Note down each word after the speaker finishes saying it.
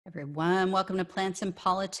Everyone, welcome to Plants and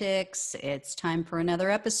Politics. It's time for another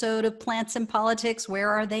episode of Plants and Politics. Where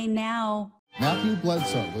are they now? Matthew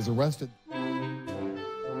Bledsoe was arrested.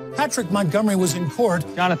 Patrick Montgomery was in court.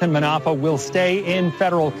 Jonathan Manapa will stay in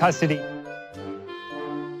federal custody.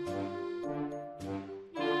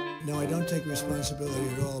 No, I don't take responsibility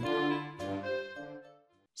at all.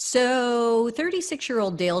 So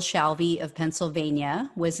 36-year-old Dale Shalvey of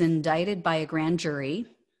Pennsylvania was indicted by a grand jury.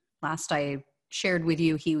 Last I shared with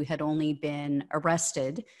you, he had only been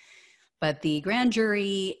arrested, but the grand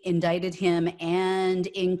jury indicted him and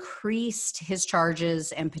increased his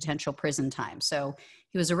charges and potential prison time. So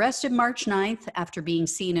he was arrested March 9th after being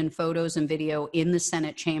seen in photos and video in the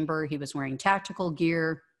Senate chamber. He was wearing tactical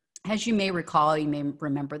gear. As you may recall, you may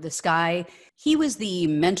remember this guy. He was the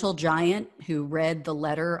mental giant who read the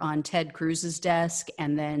letter on Ted Cruz's desk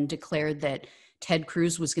and then declared that Ted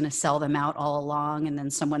Cruz was going to sell them out all along, and then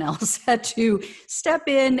someone else had to step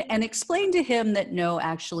in and explain to him that no,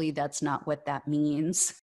 actually, that's not what that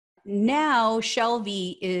means. Now,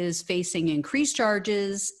 Shalvey is facing increased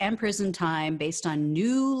charges and prison time based on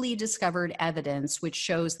newly discovered evidence, which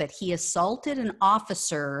shows that he assaulted an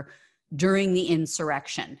officer during the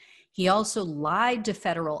insurrection. He also lied to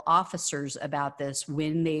federal officers about this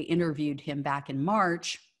when they interviewed him back in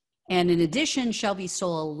March. And in addition, Shalvey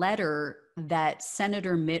stole a letter that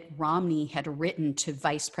Senator Mitt Romney had written to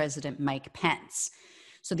Vice President Mike Pence.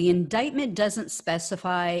 So the indictment doesn't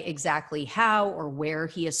specify exactly how or where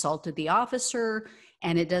he assaulted the officer,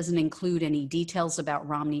 and it doesn't include any details about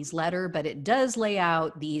Romney's letter, but it does lay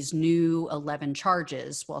out these new 11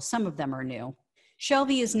 charges. Well, some of them are new.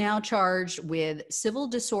 Shalvey is now charged with civil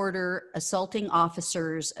disorder, assaulting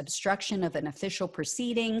officers, obstruction of an official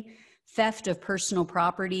proceeding, theft of personal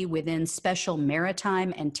property within special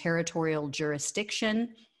maritime and territorial jurisdiction,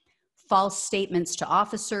 false statements to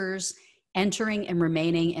officers, entering and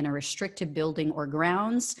remaining in a restricted building or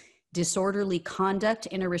grounds, disorderly conduct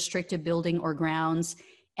in a restricted building or grounds,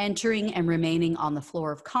 entering and remaining on the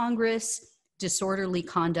floor of Congress, disorderly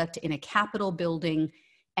conduct in a Capitol building,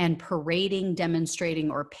 and parading,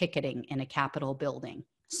 demonstrating, or picketing in a Capitol building.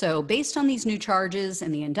 So based on these new charges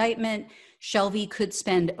and the indictment, Shalvey could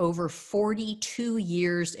spend over 42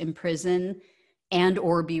 years in prison and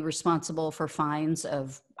or be responsible for fines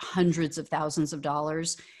of hundreds of thousands of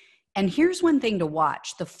dollars. And here's one thing to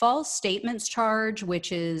watch. The false statements charge,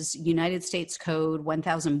 which is United States Code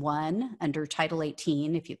 1001 under Title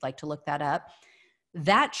 18, if you'd like to look that up,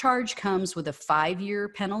 that charge comes with a 5-year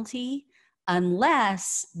penalty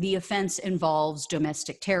unless the offense involves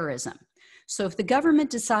domestic terrorism. So if the government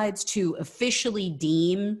decides to officially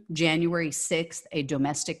deem January 6th a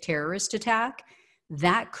domestic terrorist attack,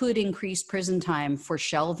 that could increase prison time for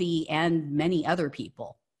Shalvey and many other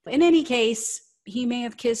people. In any case, he may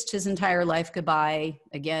have kissed his entire life goodbye.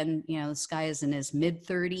 Again, this guy is in his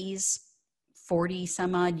mid-30s, 40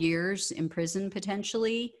 some odd years in prison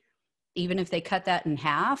potentially. Even if they cut that in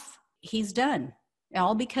half, he's done.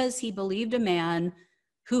 All because he believed a man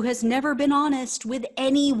who has never been honest with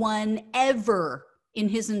anyone ever in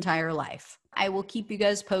his entire life. I will keep you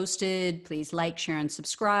guys posted. Please like, share, and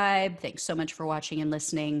subscribe. Thanks so much for watching and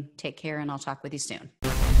listening. Take care, and I'll talk with you soon.